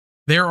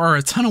There are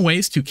a ton of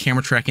ways to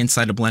camera track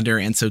inside of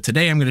Blender, and so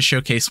today I'm going to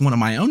showcase one of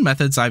my own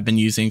methods I've been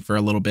using for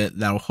a little bit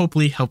that will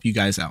hopefully help you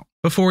guys out.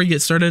 Before we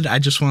get started, I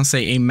just want to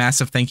say a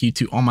massive thank you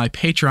to all my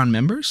Patreon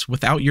members.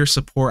 Without your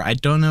support, I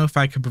don't know if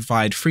I could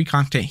provide free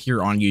content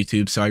here on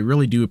YouTube, so I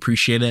really do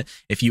appreciate it.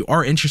 If you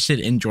are interested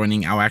in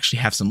joining, I'll actually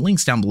have some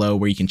links down below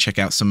where you can check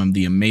out some of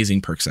the amazing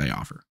perks I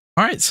offer.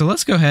 All right, so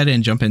let's go ahead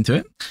and jump into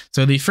it.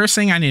 So the first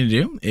thing I need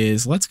to do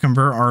is let's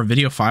convert our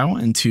video file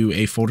into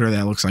a folder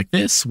that looks like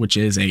this, which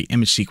is a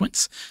image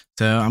sequence.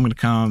 So I'm going to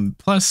come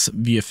plus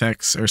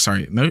VFX, or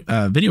sorry,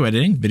 video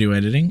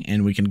editing,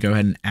 and we can go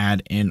ahead and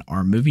add in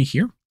our movie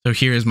here. So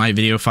here is my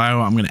video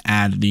file. I'm going to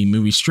add the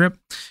movie strip.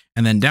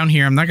 And then down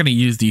here, I'm not going to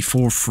use the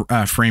full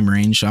frame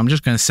range. So I'm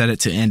just going to set it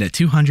to end at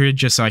 200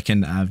 just so I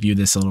can view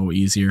this a little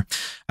easier.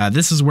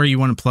 This is where you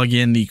want to plug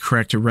in the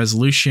correct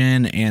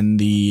resolution and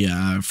the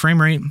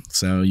frame rate.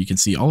 So you can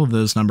see all of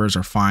those numbers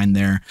are fine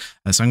there.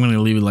 So I'm going to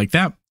leave it like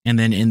that. And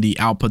then in the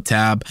output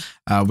tab,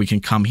 we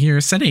can come here,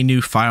 set a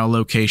new file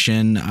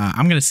location.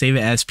 I'm going to save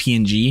it as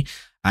PNG.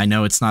 I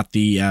know it's not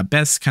the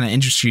best kind of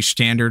industry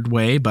standard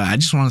way, but I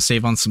just want to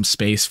save on some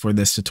space for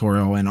this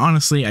tutorial. And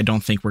honestly, I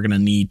don't think we're going to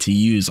need to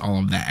use all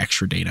of that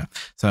extra data.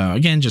 So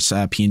again, just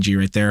PNG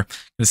right there. I'm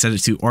going to set it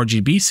to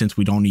RGB since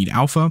we don't need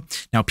alpha.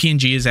 Now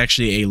PNG is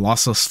actually a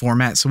lossless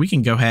format, so we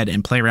can go ahead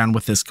and play around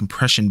with this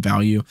compression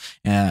value.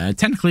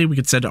 Technically, we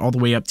could set it all the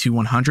way up to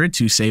 100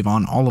 to save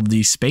on all of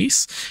the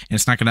space. And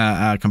it's not going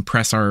to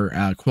compress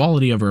our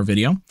quality of our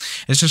video.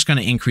 It's just going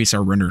to increase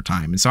our render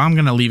time. And so I'm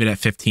going to leave it at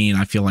 15.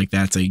 I feel like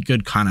that's a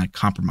good kind of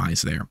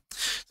compromise there.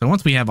 So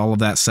once we have all of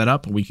that set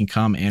up, we can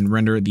come and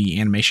render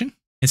the animation.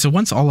 And so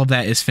once all of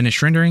that is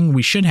finished rendering,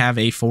 we should have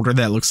a folder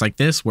that looks like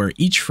this, where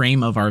each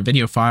frame of our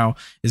video file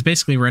is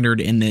basically rendered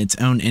in its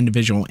own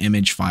individual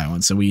image file.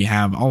 And so we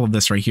have all of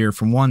this right here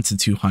from 1 to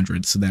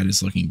 200. So that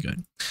is looking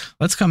good.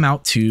 Let's come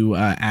out to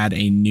add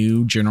a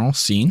new general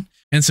scene.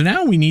 And so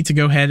now we need to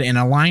go ahead and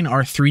align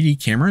our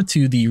 3D camera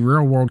to the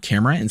real world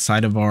camera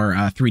inside of our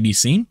 3D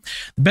scene.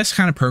 The best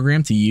kind of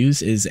program to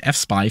use is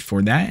FSPY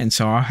for that. And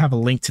so I'll have a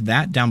link to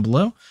that down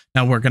below.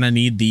 Now we're going to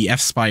need the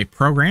FSPY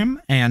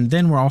program, and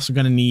then we're also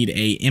going to need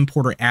a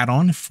importer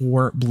add-on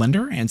for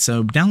Blender. And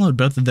so download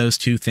both of those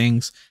two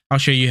things. I'll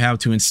show you how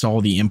to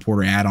install the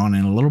importer add-on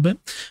in a little bit,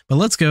 but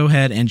let's go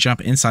ahead and jump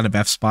inside of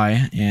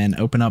FSPY and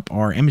open up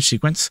our image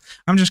sequence.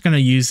 I'm just going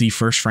to use the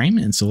first frame.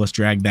 And so let's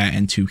drag that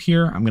into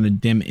here. I'm going to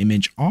dim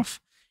image off.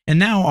 And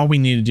now all we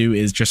need to do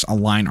is just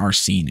align our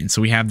scene. And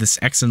so we have this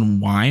X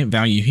and Y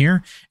value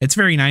here. It's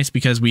very nice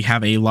because we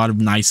have a lot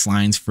of nice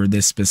lines for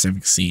this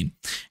specific scene.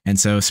 And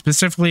so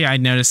specifically, I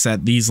noticed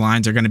that these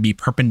lines are going to be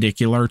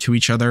perpendicular to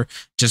each other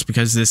just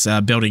because this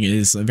building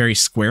is very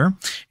square.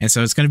 And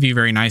so it's going to be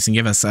very nice and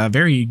give us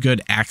very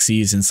good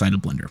axes inside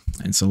of Blender.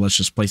 And so let's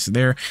just place it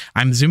there.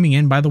 I'm zooming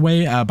in, by the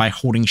way, by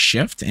holding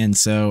Shift. And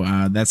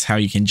so that's how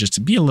you can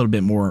just be a little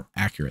bit more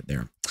accurate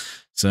there.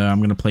 So I'm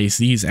going to place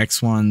these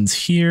X ones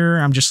here.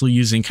 I'm just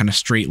using kind of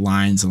straight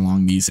lines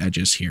along these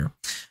edges here.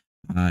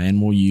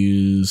 And we'll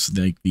use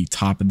the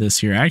top of this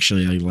here.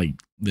 Actually, like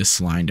this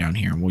line down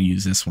here. We'll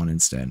use this one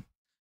instead.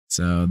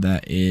 So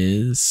that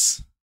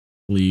is, I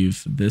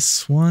believe,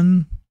 this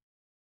one.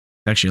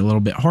 It's actually a little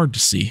bit hard to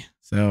see.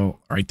 So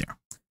right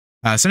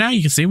there. So now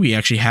you can see we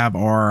actually have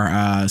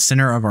our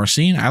center of our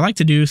scene. I like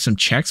to do some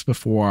checks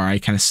before I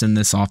kind of send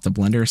this off to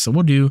Blender. So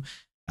we'll do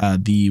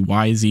the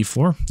YZ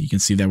floor. You can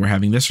see that we're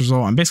having this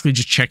result. I'm basically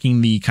just checking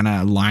the kind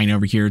of line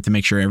over here to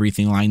make sure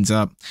everything lines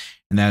up,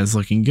 and that is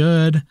looking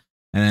good.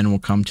 And then we'll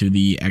come to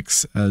the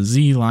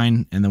XZ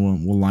line, and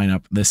then we'll line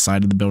up this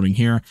side of the building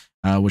here,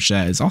 which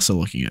that is also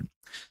looking good.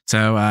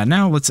 So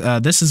now let's,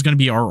 this is going to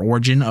be our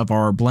origin of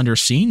our Blender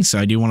scene. So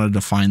I do want to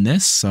define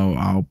this. So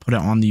I'll put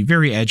it on the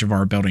very edge of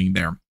our building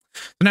there.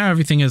 So now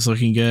everything is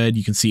looking good.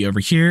 You can see over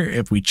here,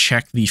 if we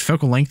check the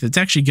focal length, it's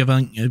actually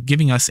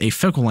giving us a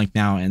focal length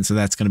now. And so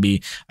that's going to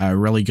be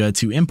really good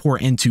to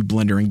import into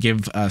Blender and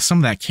give some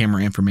of that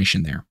camera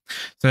information there.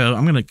 So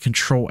I'm going to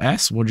Control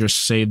S. We'll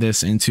just save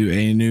this into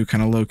a new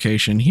kind of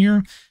location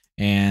here.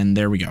 And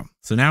there we go.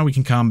 So now we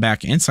can come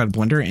back inside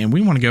Blender, and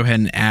we want to go ahead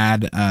and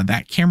add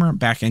that camera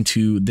back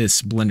into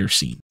this Blender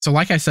scene. So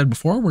like I said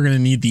before, we're going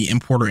to need the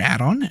importer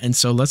add-on. And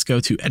so let's go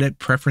to Edit,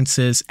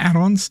 Preferences,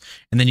 Add-ons.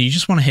 And then you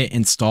just want to hit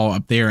Install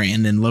up there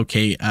and then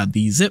locate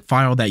the zip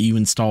file that you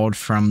installed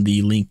from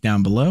the link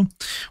down below.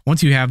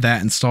 Once you have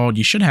that installed,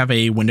 you should have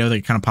a window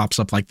that kind of pops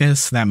up like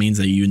this. That means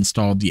that you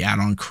installed the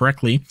add-on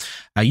correctly.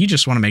 You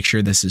just want to make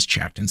sure this is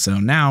checked. And so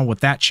now with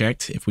that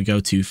checked, if we go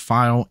to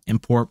File,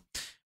 Import,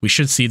 we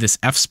should see this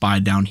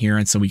FSPY down here.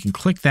 And so we can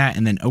click that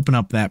and then open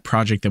up that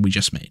project that we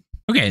just made.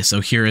 Okay, so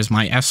here is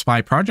my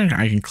FSPY project.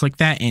 I can click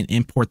that and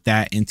import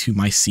that into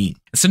my scene.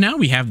 So now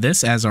we have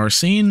this as our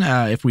scene.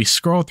 If we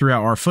scroll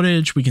throughout our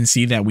footage, we can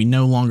see that we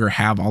no longer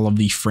have all of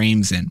the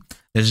frames in.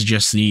 This is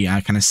just the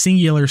kind of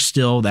singular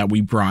still that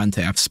we brought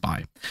into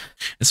FSPY.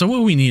 And so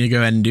what we need to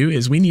go ahead and do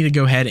is we need to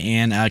go ahead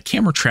and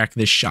camera track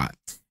this shot.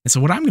 And so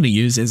what I'm going to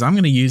use is I'm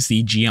going to use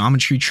the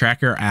Geometry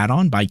Tracker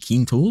add-on by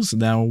Keen Tools.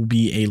 That will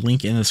be a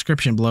link in the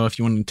description below if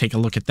you want to take a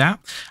look at that.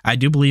 I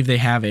do believe they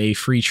have a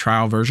free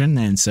trial version,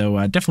 and so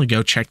definitely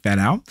go check that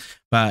out.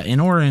 But in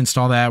order to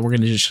install that, we're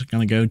just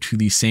going to go to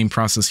the same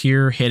process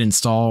here, hit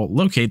install,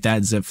 locate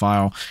that zip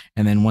file,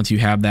 and then once you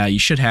have that, you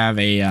should have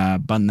a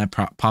button that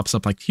pops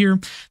up like here.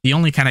 The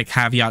only kind of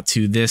caveat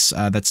to this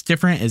that's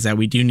different is that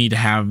we do need to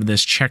have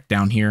this check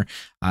down here.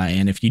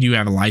 And if you do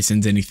have a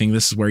license, anything,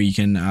 this is where you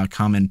can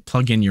come and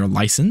plug in your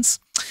license.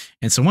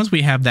 And so once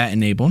we have that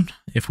enabled,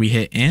 if we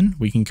hit in,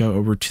 we can go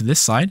over to this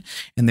side,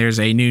 and there's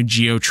a new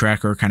Geo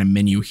Tracker kind of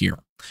menu here.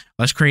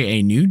 Let's create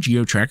a new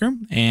Geo Tracker,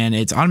 and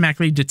it's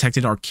automatically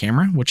detected our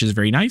camera, which is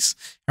very nice.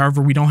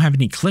 However, we don't have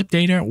any clip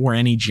data or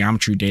any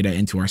geometry data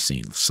into our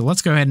scene. So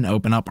let's go ahead and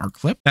open up our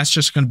clip. That's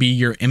just going to be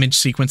your image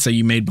sequence that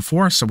you made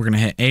before. So we're going to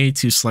hit A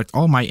to select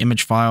all my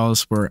image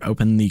files. We're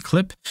open the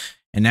clip.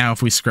 And now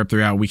if we scrub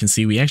throughout, we can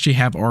see we actually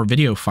have our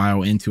video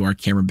file into our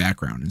camera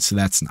background. And so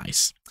that's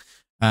nice.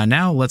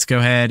 Now let's go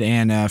ahead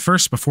and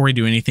first, before we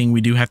do anything,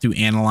 we do have to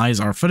analyze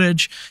our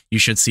footage. You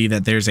should see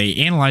that there's a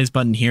analyze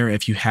button here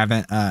if you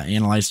haven't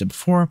analyzed it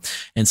before.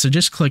 And so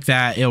just click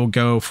that. It'll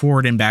go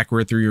forward and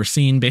backward through your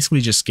scene,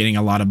 basically just getting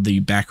a lot of the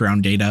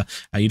background data.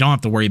 You don't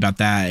have to worry about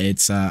that.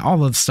 It's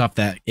all of the stuff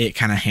that it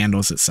kind of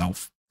handles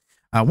itself.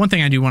 One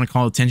thing I do want to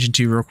call attention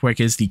to real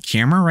quick is the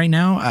camera right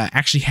now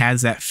actually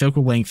has that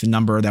focal length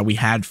number that we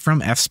had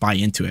from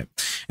FSPY into it.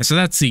 And so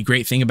that's the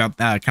great thing about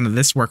kind of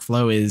this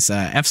workflow is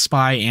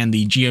FSPY and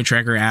the Geo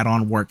Tracker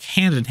add-on work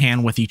hand in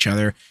hand with each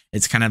other.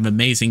 It's kind of an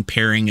amazing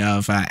pairing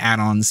of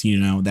add-ons, you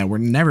know, that were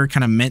never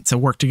kind of meant to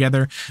work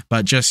together,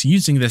 but just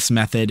using this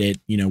method, it,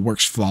 you know,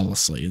 works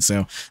flawlessly. And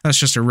so that's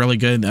just a really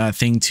good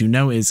thing to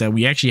know is that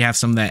we actually have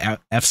some of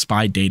that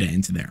FSPY data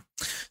into there.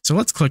 So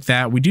let's click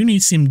that. We do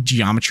need some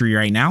geometry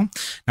right now.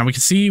 Now we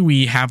can see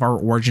we have our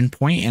origin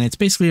point, and it's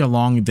basically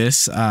along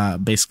this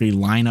basically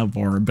line of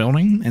our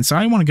building. And so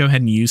I want to go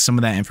ahead and use some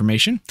of that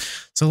information.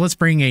 So let's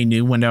bring a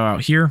new window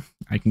out here.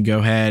 I can go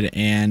ahead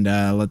and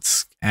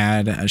let's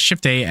add a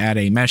Shift A, add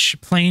a mesh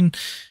plane,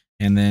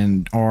 and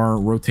then R,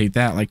 rotate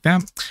that like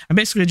that. I'm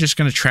basically just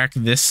going to track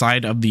this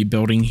side of the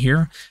building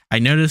here. I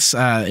notice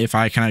if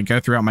I kind of go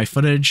throughout my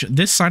footage,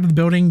 this side of the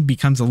building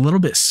becomes a little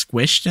bit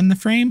squished in the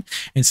frame.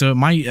 And so it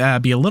might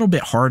be a little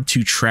bit hard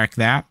to track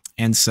that.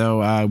 And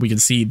so we can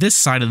see this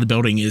side of the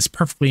building is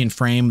perfectly in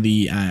frame,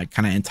 the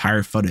kind of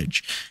entire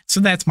footage.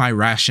 So that's my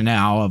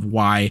rationale of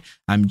why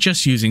I'm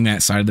just using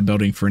that side of the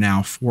building for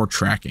now for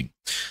tracking.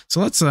 So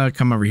let's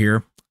come over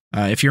here.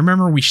 If you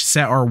remember, we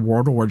set our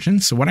world origin.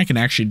 So what I can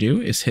actually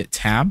do is hit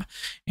tab,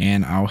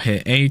 and I'll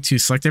hit A to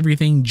select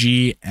everything,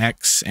 G,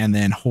 X, and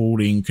then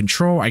holding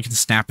control, I can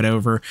snap it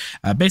over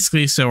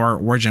basically so our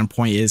origin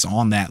point is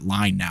on that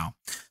line now.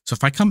 So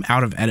if I come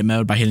out of edit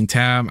mode by hitting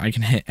tab, I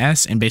can hit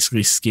S and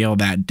basically scale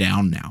that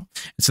down now.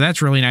 And so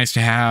that's really nice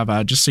to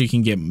have just so you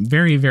can get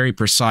very, very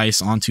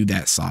precise onto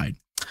that side.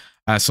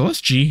 So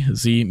let's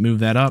Z, move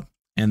that up.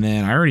 And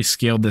then I already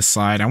scaled this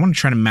side. I want to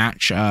try to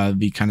match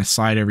the kind of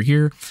side over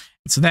here.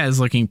 So that is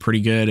looking pretty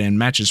good and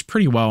matches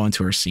pretty well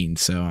into our scene.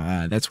 So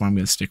that's what I'm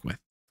going to stick with.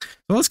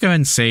 So let's go ahead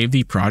and save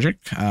the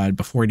project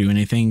before we do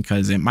anything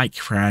because it might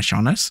crash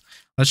on us.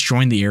 Let's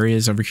join the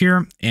areas over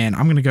here, and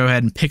I'm going to go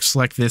ahead and pick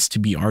select this to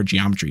be our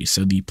geometry,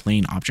 so the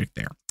plane object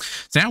there.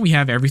 So now we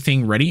have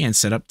everything ready and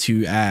set up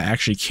to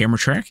actually camera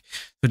track.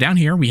 So down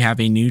here we have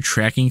a new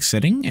tracking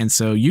setting, and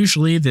so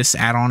usually this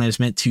add-on is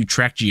meant to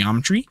track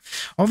geometry.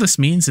 All this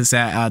means is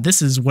that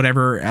this is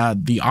whatever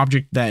the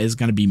object that is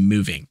going to be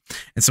moving.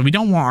 And so we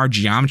don't want our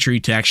geometry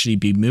to actually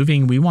be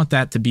moving. We want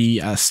that to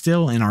be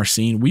still in our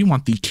scene. We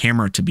want the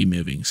camera to be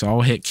moving. So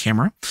I'll hit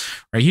camera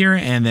right here,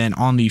 and then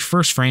on the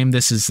first frame,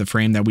 this is the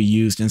frame that we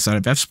used inside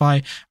of FSPY.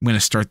 I'm going to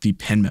start the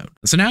pen mode.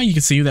 So now you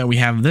can see that we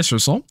have this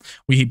result.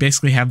 We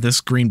basically have this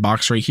green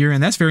box right here,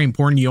 and that's very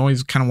important. You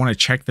always kind of want to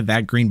check that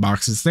that green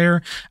box is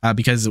there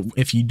because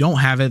if you don't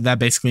have it, that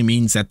basically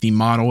means that the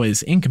model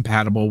is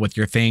incompatible with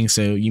your thing.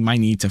 So you might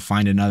need to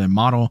find another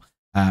model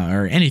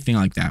or anything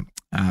like that.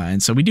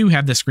 And so we do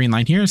have this green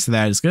line here, so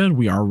that is good.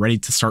 We are ready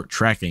to start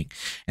tracking.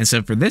 And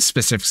so for this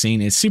specific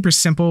scene, it's super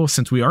simple.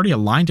 Since we already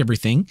aligned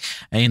everything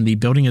and the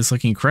building is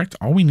looking correct,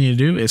 all we need to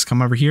do is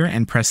come over here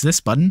and press this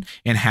button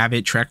and have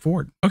it track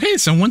forward. Okay,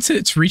 so once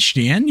it's reached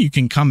the end, you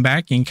can come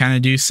back and kind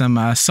of do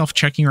some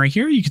self-checking right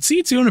here. You can see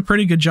it's doing a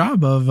pretty good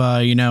job of,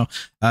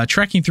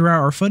 tracking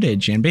throughout our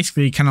footage, and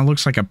basically kind of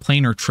looks like a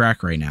planar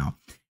track right now.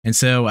 And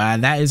so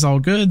that is all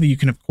good. You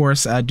can, of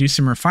course, do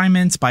some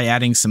refinements by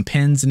adding some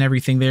pins and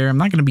everything there. I'm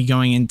not going to be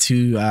going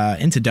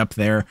into depth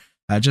there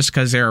just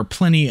because there are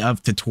plenty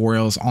of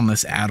tutorials on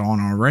this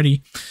add-on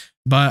already.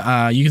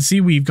 But you can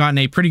see we've gotten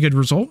a pretty good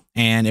result.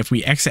 And if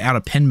we exit out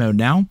of pen mode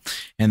now,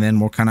 and then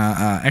we'll kind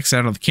of exit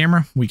out of the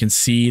camera, we can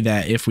see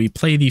that if we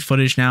play the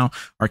footage now,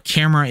 our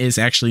camera is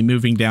actually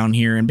moving down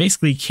here and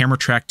basically camera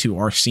track to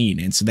our scene.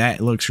 And so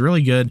that looks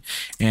really good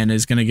and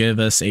is going to give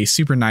us a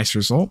super nice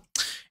result.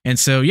 And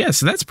so, yeah,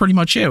 so that's pretty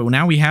much it.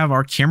 Now we have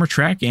our camera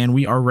track and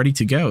we are ready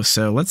to go.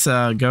 So let's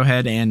go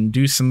ahead and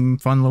do some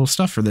fun little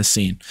stuff for this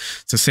scene.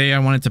 So say I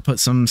wanted to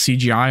put some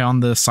CGI on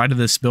the side of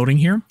this building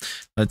here.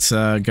 Let's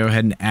go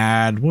ahead and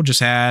add, we'll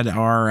just add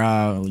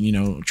our,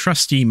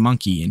 trusty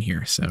monkey in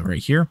here. So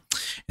right here,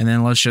 and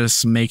then let's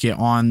just make it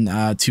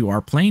on to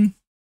our plane.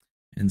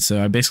 And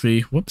so I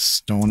basically,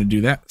 whoops, don't want to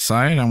do that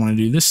side. I want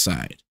to do this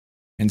side.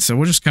 And so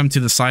we'll just come to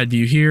the side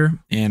view here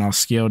and I'll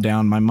scale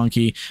down my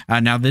monkey.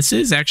 Now this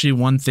is actually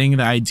one thing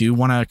that I do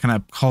want to kind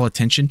of call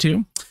attention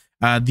to.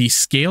 The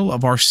scale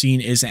of our scene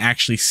isn't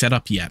actually set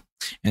up yet.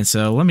 And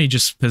so let me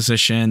just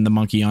position the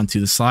monkey onto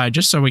the slide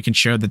just so we can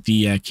show that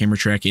the camera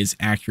track is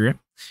accurate.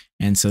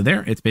 And so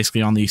there, it's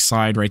basically on the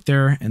side right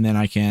there. And then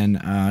I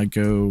can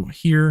go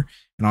here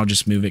and I'll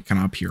just move it kind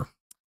of up here.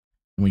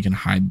 And we can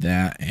hide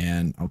that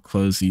and I'll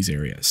close these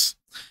areas.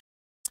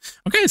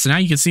 Okay, so now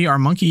you can see our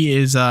monkey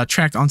is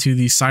tracked onto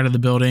the side of the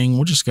building.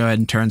 We'll just go ahead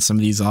and turn some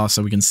of these off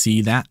so we can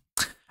see that.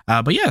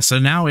 But yeah, so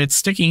now it's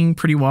sticking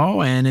pretty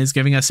well and is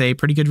giving us a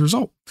pretty good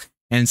result.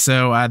 And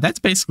so that's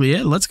basically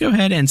it. Let's go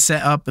ahead and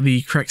set up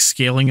the correct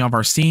scaling of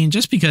our scene,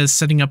 just because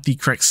setting up the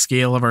correct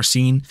scale of our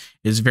scene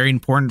is very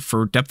important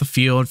for depth of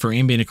field, for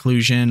ambient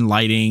occlusion,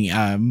 lighting,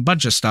 a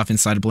bunch of stuff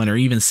inside of Blender,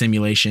 even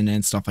simulation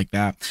and stuff like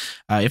that.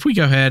 If we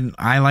go ahead,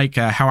 I like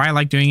how I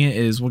like doing it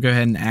is we'll go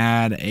ahead and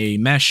add a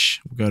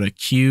mesh. We'll go to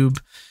cube.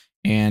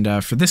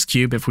 And for this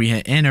cube, if we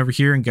hit N over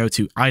here and go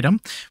to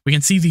item, we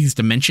can see these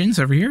dimensions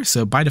over here.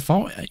 So by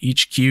default,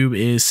 each cube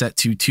is set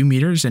to 2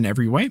 meters in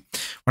every way.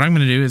 What I'm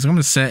going to do is I'm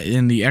going to set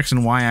in the X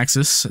and Y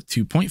axis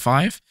to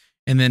 0.5.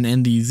 And then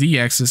in the Z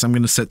axis, I'm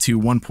going to set to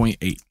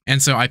 1.8.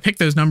 And so I picked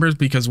those numbers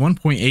because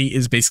 1.8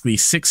 is basically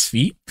 6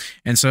 feet.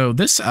 And so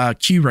this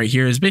cube right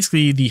here is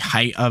basically the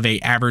height of an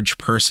average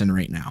person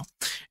right now.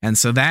 And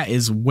so that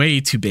is way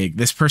too big.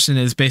 This person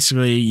is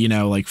basically,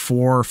 like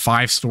 4 or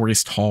 5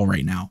 stories tall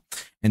right now.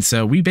 And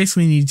so we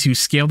basically need to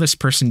scale this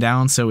person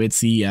down so it's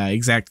the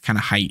exact kind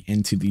of height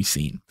into the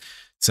scene.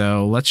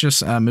 So let's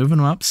just move him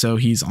up so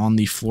he's on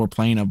the floor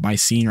plane of my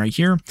scene right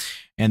here.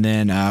 And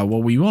then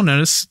what we will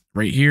notice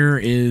right here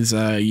is,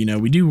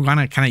 we do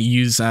want to kind of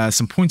use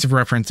some points of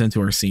reference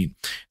into our scene.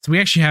 So we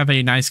actually have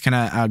a nice kind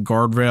of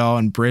guardrail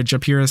and bridge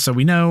up here. So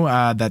we know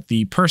that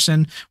the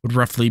person would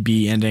roughly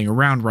be ending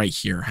around right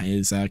here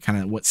is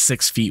kind of what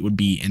 6 feet would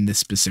be in this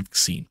specific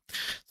scene.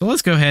 So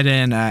let's go ahead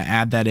and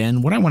add that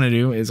in. What I want to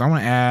do is I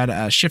want to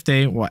add Shift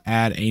A, we'll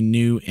add a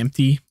new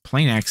empty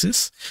plane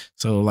axis.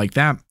 So like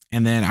that.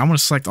 And then I want to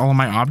select all of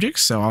my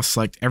objects. So I'll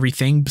select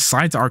everything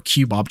besides our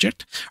cube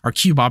object. Our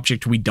cube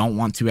object we don't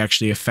want to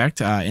actually affect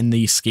in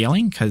the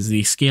scaling because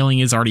the scaling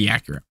is already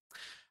accurate.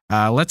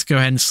 Let's go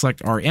ahead and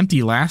select our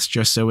empty last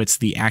just so it's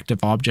the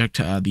active object,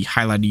 the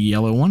highlighted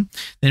yellow one.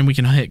 Then we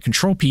can hit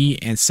Control P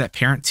and set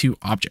parent to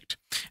object.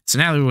 So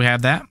now that we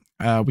have that,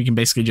 we can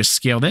basically just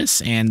scale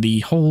this and the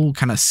whole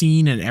kind of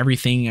scene and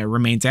everything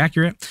remains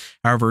accurate.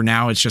 However,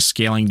 now it's just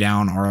scaling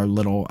down our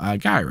little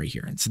guy right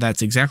here. And so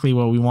that's exactly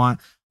what we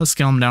want. Let's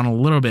scale him down a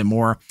little bit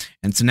more.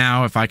 And so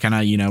now if I kind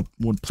of,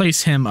 would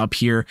place him up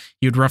here,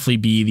 he would roughly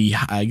be the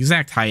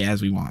exact height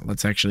as we want.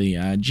 Let's actually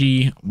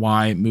G,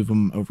 Y, move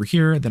him over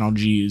here. Then I'll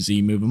G,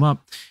 Z, move him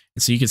up.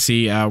 And so you can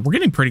see we're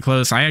getting pretty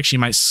close. I actually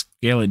might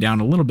scale it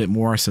down a little bit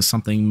more. So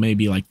something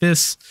maybe like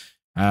this.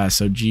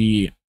 So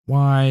G,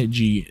 Y,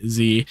 G,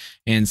 Z.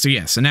 And so,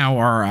 yeah, so now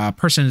our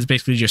person is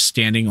basically just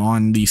standing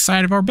on the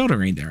side of our building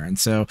right there. And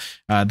so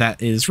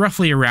that is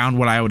roughly around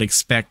what I would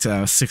expect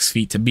 6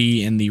 feet to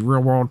be in the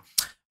real world.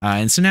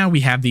 And so now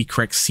we have the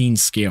correct scene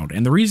scaled.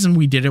 And the reason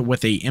we did it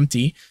with a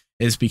empty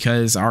is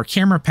because our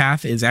camera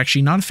path is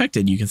actually not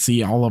affected. You can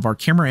see all of our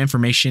camera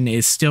information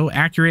is still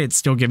accurate. It's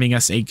still giving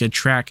us a good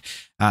track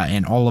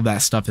and all of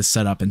that stuff is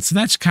set up. And so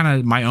that's kind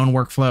of my own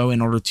workflow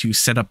in order to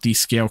set up the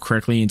scale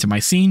correctly into my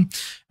scene.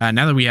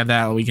 Now that we have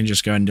that, we can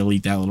just go ahead and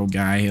delete that little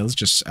guy. Let's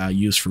just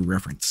use for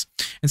reference.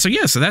 And so,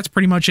 yeah, so that's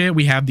pretty much it.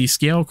 We have the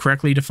scale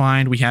correctly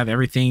defined. We have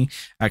everything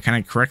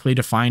kind of correctly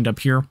defined up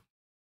here.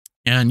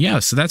 And yeah,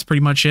 so that's pretty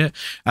much it.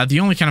 The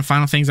only kind of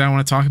final things I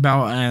want to talk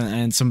about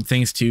and some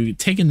things to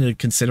take into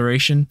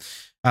consideration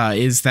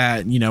is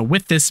that,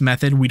 with this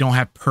method, we don't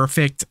have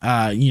perfect,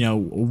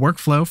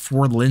 workflow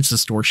for lens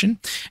distortion.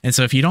 And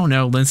so if you don't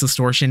know, lens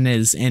distortion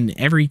is in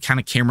every kind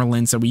of camera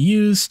lens that we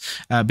use.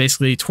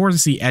 Basically,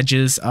 towards the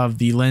edges of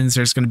the lens,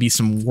 there's going to be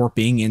some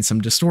warping and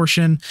some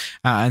distortion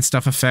and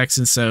stuff effects.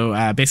 And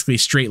so basically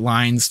straight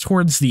lines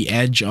towards the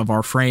edge of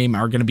our frame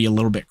are going to be a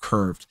little bit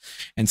curved.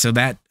 And so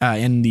that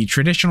in the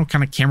traditional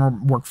kind of camera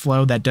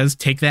workflow, that does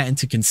take that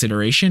into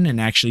consideration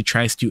and actually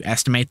tries to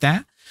estimate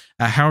that.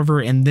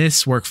 However, in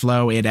this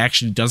workflow, it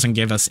actually doesn't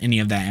give us any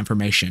of that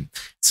information.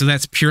 So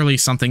that's purely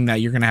something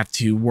that you're going to have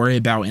to worry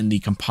about in the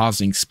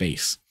compositing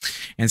space.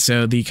 And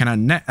so the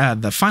kind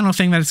of the final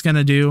thing that it's going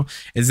to do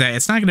is that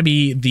it's not going to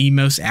be the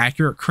most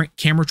accurate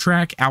camera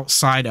track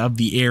outside of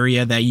the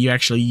area that you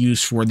actually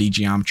use for the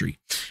geometry.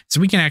 So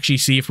we can actually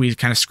see, if we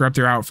kind of scrub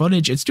through our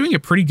footage, it's doing a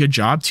pretty good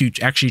job to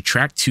actually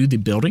track to the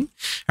building.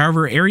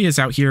 However, areas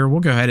out here,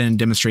 we'll go ahead and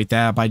demonstrate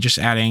that by just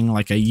adding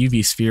like a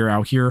UV sphere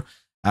out here.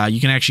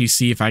 You can actually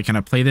see, if I kind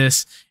of play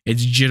this,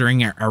 it's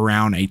jittering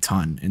around a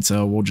ton. And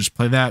so we'll just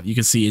play that. You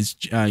can see it's,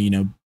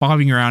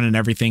 bobbing around and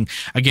everything.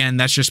 Again,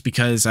 that's just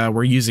because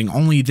we're using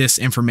only this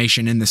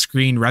information in the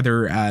screen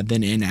rather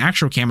than in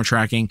actual camera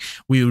tracking.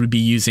 We would be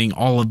using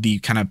all of the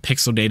kind of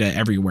pixel data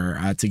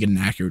everywhere to get an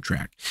accurate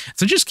track.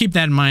 So just keep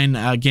that in mind.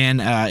 Again,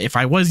 if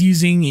I was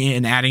using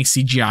and adding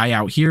CGI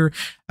out here,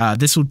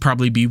 this would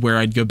probably be where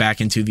I'd go back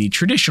into the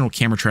traditional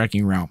camera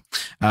tracking route.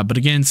 But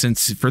again,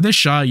 since for this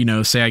shot,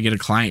 say I get a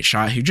client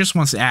shot who just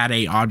wants to add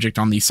a object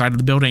on the side of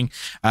the building,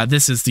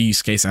 this is the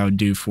use case I would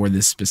do for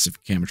this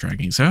specific camera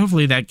tracking. So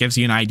hopefully that gives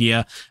you an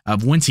idea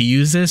of when to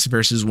use this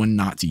versus when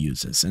not to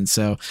use this. And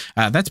so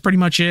that's pretty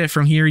much it.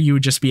 From here, you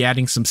would just be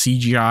adding some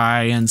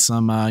CGI and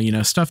some,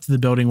 stuff to the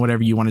building,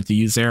 whatever you wanted to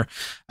use there,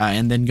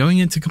 and then going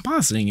into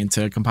compositing and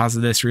to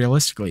composite this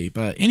realistically.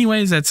 But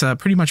anyways, that's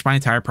pretty much my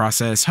entire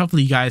process.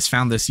 Hopefully you guys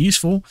found this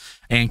useful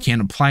and can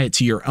apply it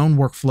to your own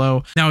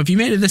workflow. Now, if you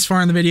made it this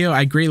far in the video,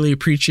 I greatly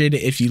appreciate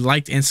it if you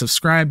liked and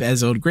subscribed,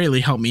 as it would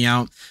greatly help me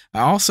out.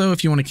 Also,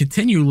 if you want to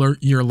continue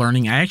your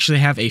learning, I actually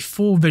have a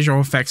full visual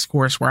effects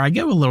course where I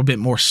go a little bit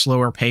more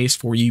slower pace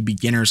for you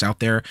beginners out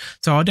there.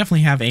 So I'll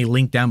definitely have a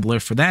link down below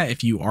for that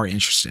if you are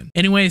interested.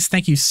 Anyways,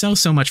 thank you so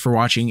much for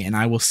watching, and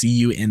I will see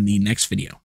you in the next video.